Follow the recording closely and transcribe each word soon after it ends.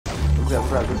Yeah,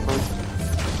 grab this one.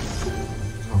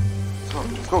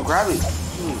 Let's go, grab it.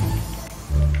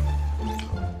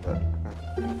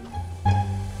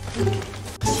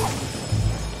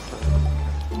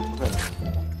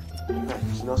 Okay.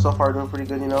 You know, so far doing pretty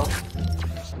good, you know.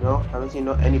 You know, haven't seen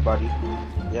anybody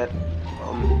yet.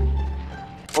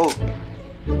 Oh.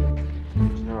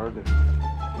 No, good.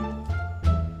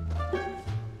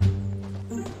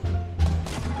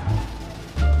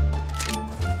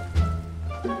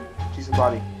 See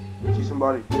somebody. See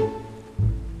somebody.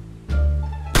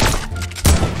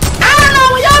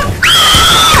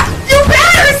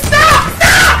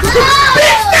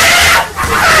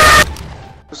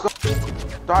 Let's go.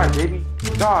 Die, baby.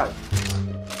 Die.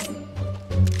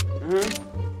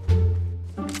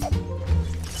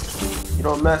 You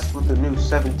don't mess with the new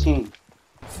 17.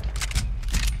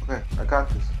 Okay, I got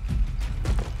this.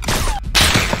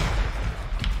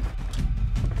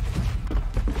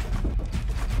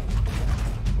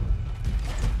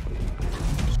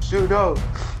 Shoot, no.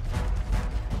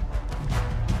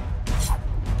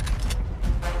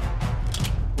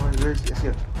 Where is he? I see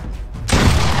him.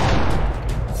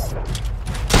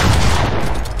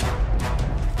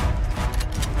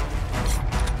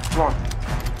 Come on.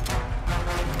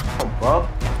 Come on, bub.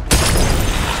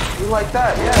 You like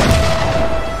that, yeah.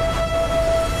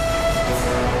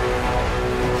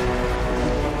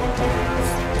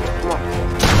 Come on.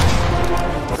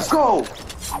 Let's go!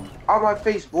 Out of my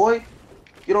face, boy.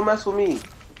 You don't mess with me.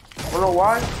 Wanna know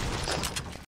why?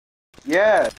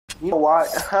 Yeah. You know why?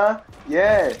 Huh?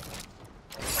 Yeah.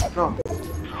 No.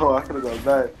 Oh, I could've gone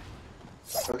bad.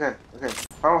 Okay, okay.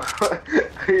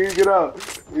 You get up.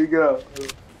 You get up.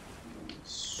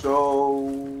 So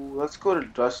let's go to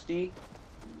Dusty.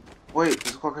 Wait,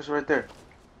 there's a car crash right there.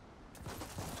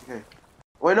 Okay.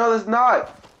 Wait, no, there's not.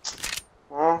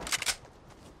 Oh.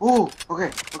 Ooh.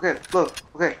 Okay. Okay. Look.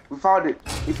 Okay. We found it.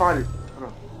 We found it. Hold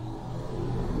on.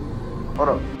 Hold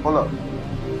up. Hold up.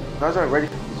 You guys aren't ready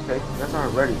for this, okay? You guys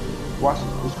aren't ready. Watch this.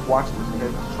 Just watch this,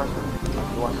 okay? Trust me.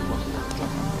 Watch this. Watch this.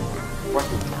 Watch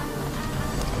this.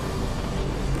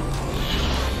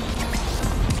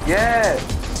 Yeah.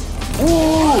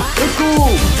 Ooh. Let's go.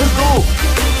 Let's go.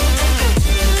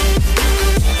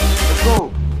 Let's go.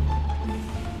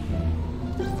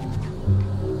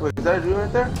 Wait, is that a dude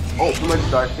right there? Oh, somebody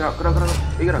just died. Get out, get out, get out.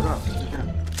 Hey, get out, get out. Get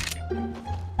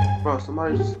out. Bro,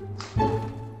 somebody just...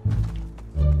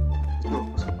 Let's go,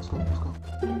 let's go, let's go, let's go.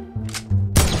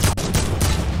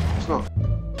 Let's go.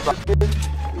 Stop spinning.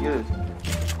 Get it.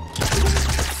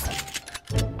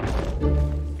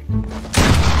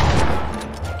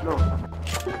 No.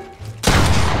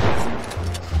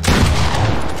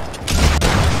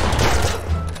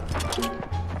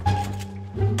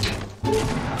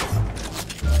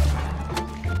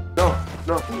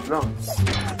 No.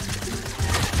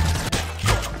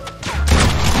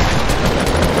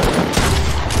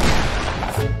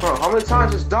 Bro, how many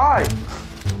times just died?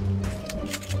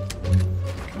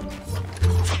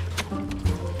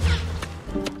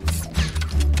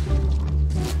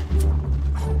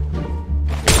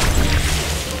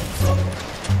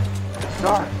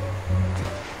 Die.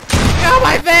 Get out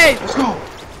my face! Let's go.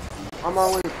 On my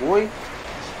way, boy.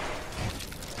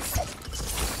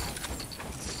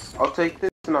 I'll take this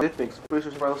and I'll fix. Pretty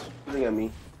sure somebody else is shooting at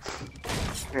me.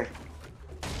 Okay.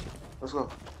 Let's go.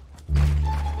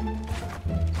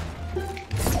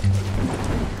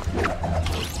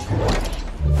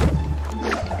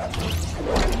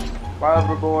 Bye,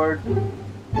 Overboard.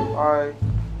 Bye.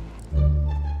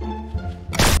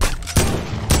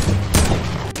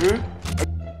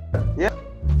 Yeah.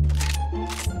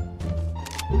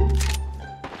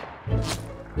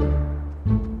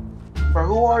 Bro,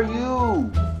 who are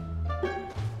you?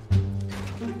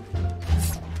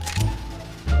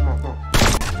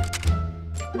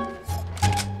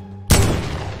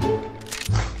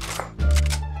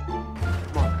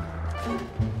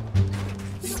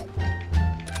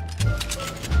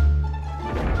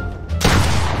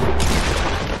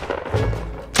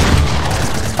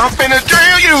 I'm finna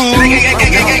drill you!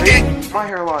 My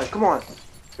hairline, come on.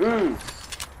 Let's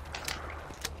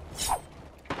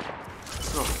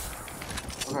go.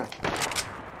 Okay.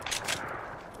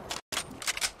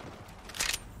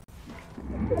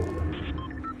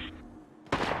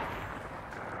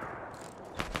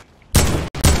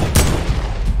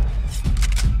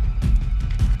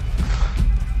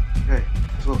 Okay,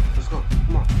 let's go, let's go.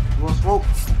 Come on. You want smoke?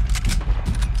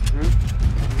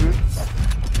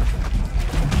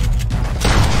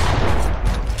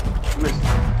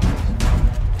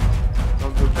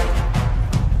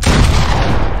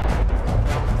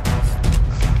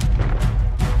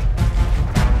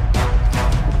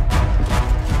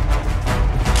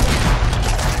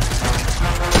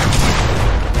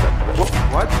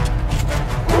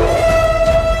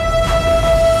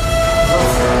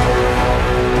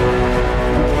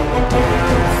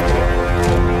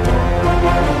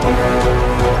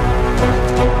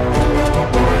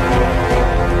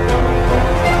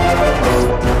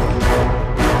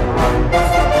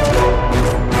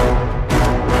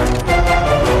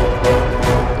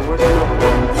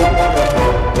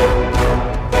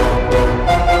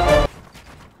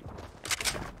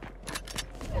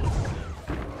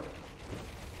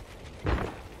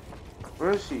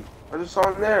 just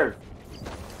saw him there.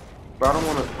 But I don't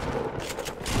wanna.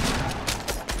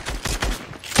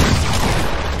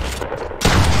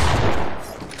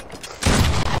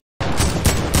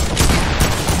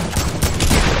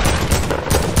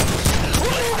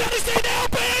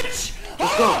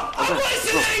 Let's go. Okay,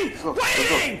 let's go.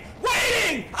 Waiting!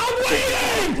 I'm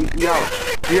waiting! We out.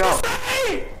 We out.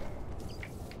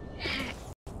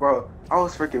 Bro, I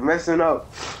was freaking messing up.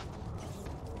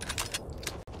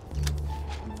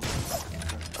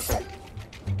 Okay.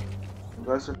 We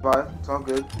gotta survive. It's all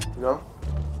good, you know?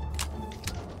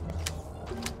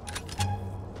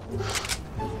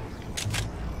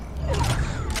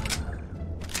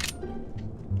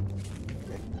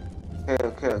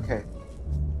 Okay.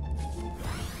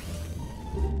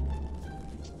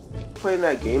 Playing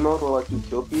that game mode where like you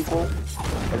kill people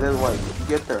and then like you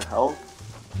get their health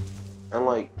and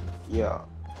like yeah.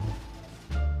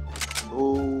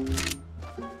 So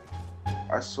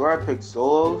I swear I picked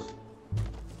solos.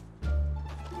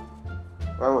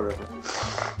 Well, whatever.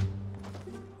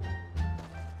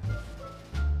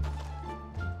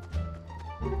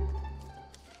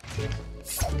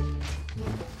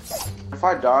 If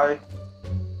I die,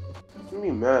 I'm gonna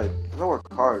be mad. I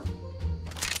work hard.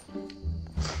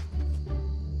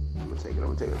 I'm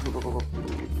gonna take it. Go.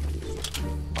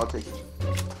 I'll take it.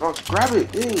 No, grab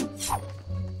it, dang.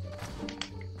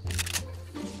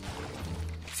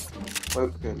 Wait,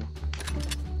 okay.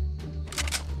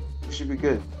 We should be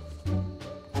good.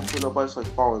 Hopefully nobody's like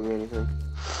following me or anything.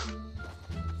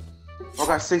 I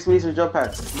got 6 minutes to jump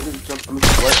pads.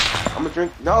 I'm gonna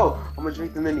drink. No! I'm gonna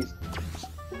drink the minis.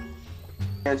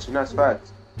 Answer, not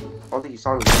fast. I don't think you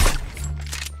saw me.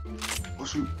 Oh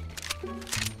shoot.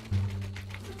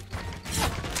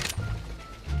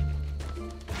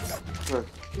 Good.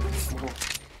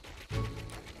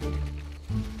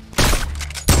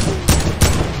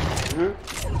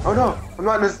 Oh no! I'm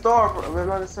not in the star. I'm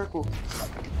not in a circle.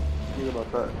 Think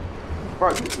about that. Bro,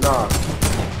 nah.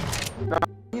 Where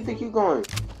do you think you're going?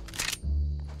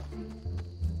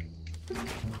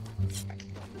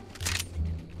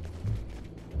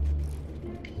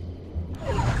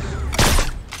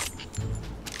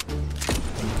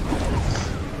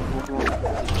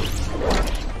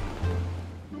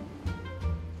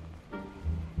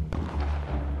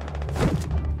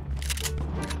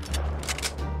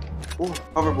 Ooh,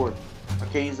 hoverboard. I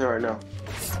can't use it right now.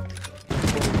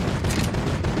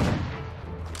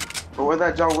 But where'd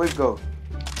that John Wick go?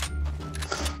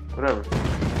 Whatever.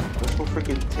 Let's go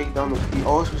freaking take down the key.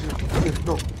 Oh,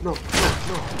 no.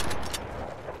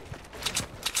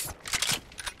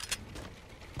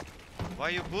 Why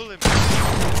you bullying me?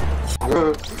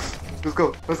 Let's go.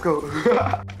 Okay. Let's go.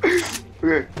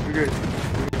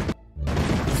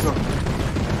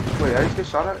 Wait, I just get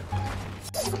shot at?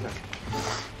 Okay.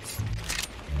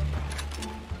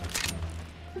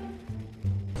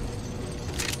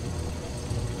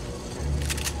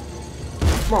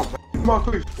 Come on,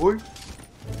 please, boy.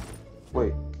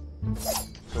 Wait.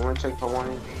 So I want to check if I want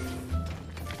it.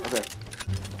 Okay.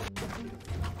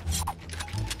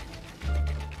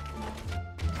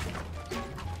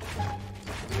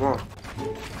 Come on.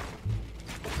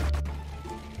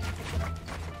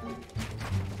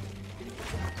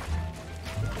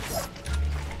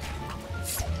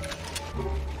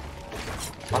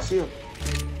 I see him.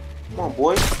 Come on,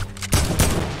 boy.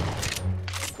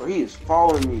 Bro, he is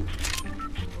following me.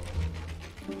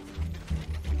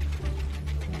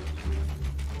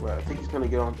 Right, I think he's gonna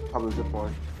get on top of the zip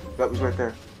line. That was right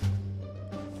there.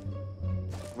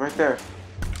 Right there.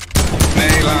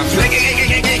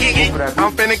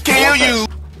 I'm finna kill you.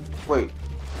 Wait,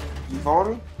 you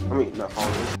follow me? I mean, not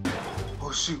follow me.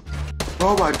 Oh shoot!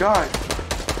 Oh my god!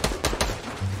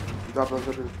 Drop. I'm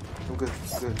good.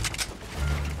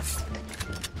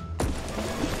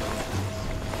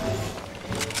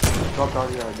 Drop down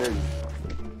here, I dare you.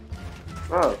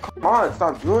 Bro, come on,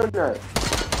 stop doing that.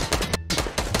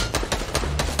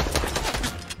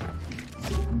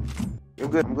 I'm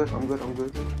good.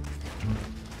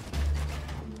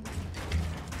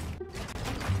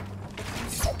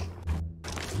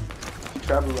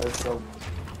 Travel myself.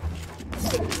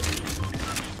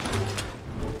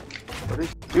 But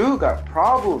this dude got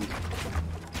problems.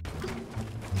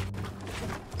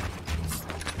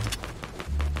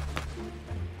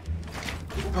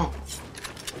 Oh.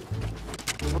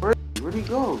 Where'd he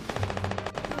go?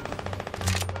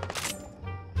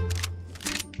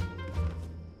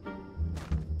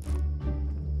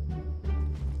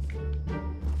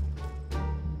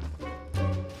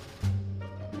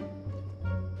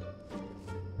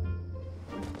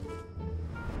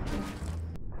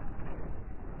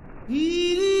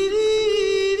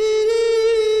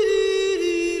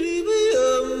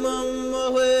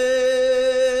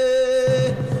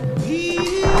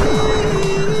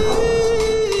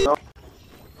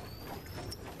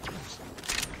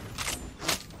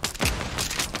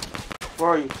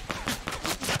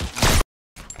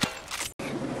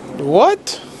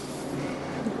 What?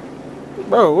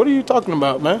 Bro, what are you talking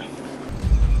about, man?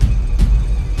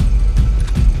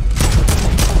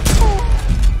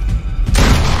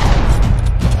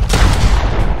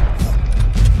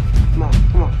 Come on,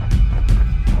 come on.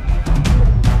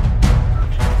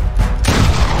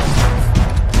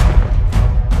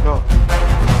 No.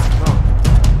 No.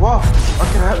 Whoa!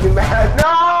 How can I have me mad?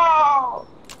 No!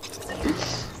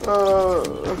 Oh.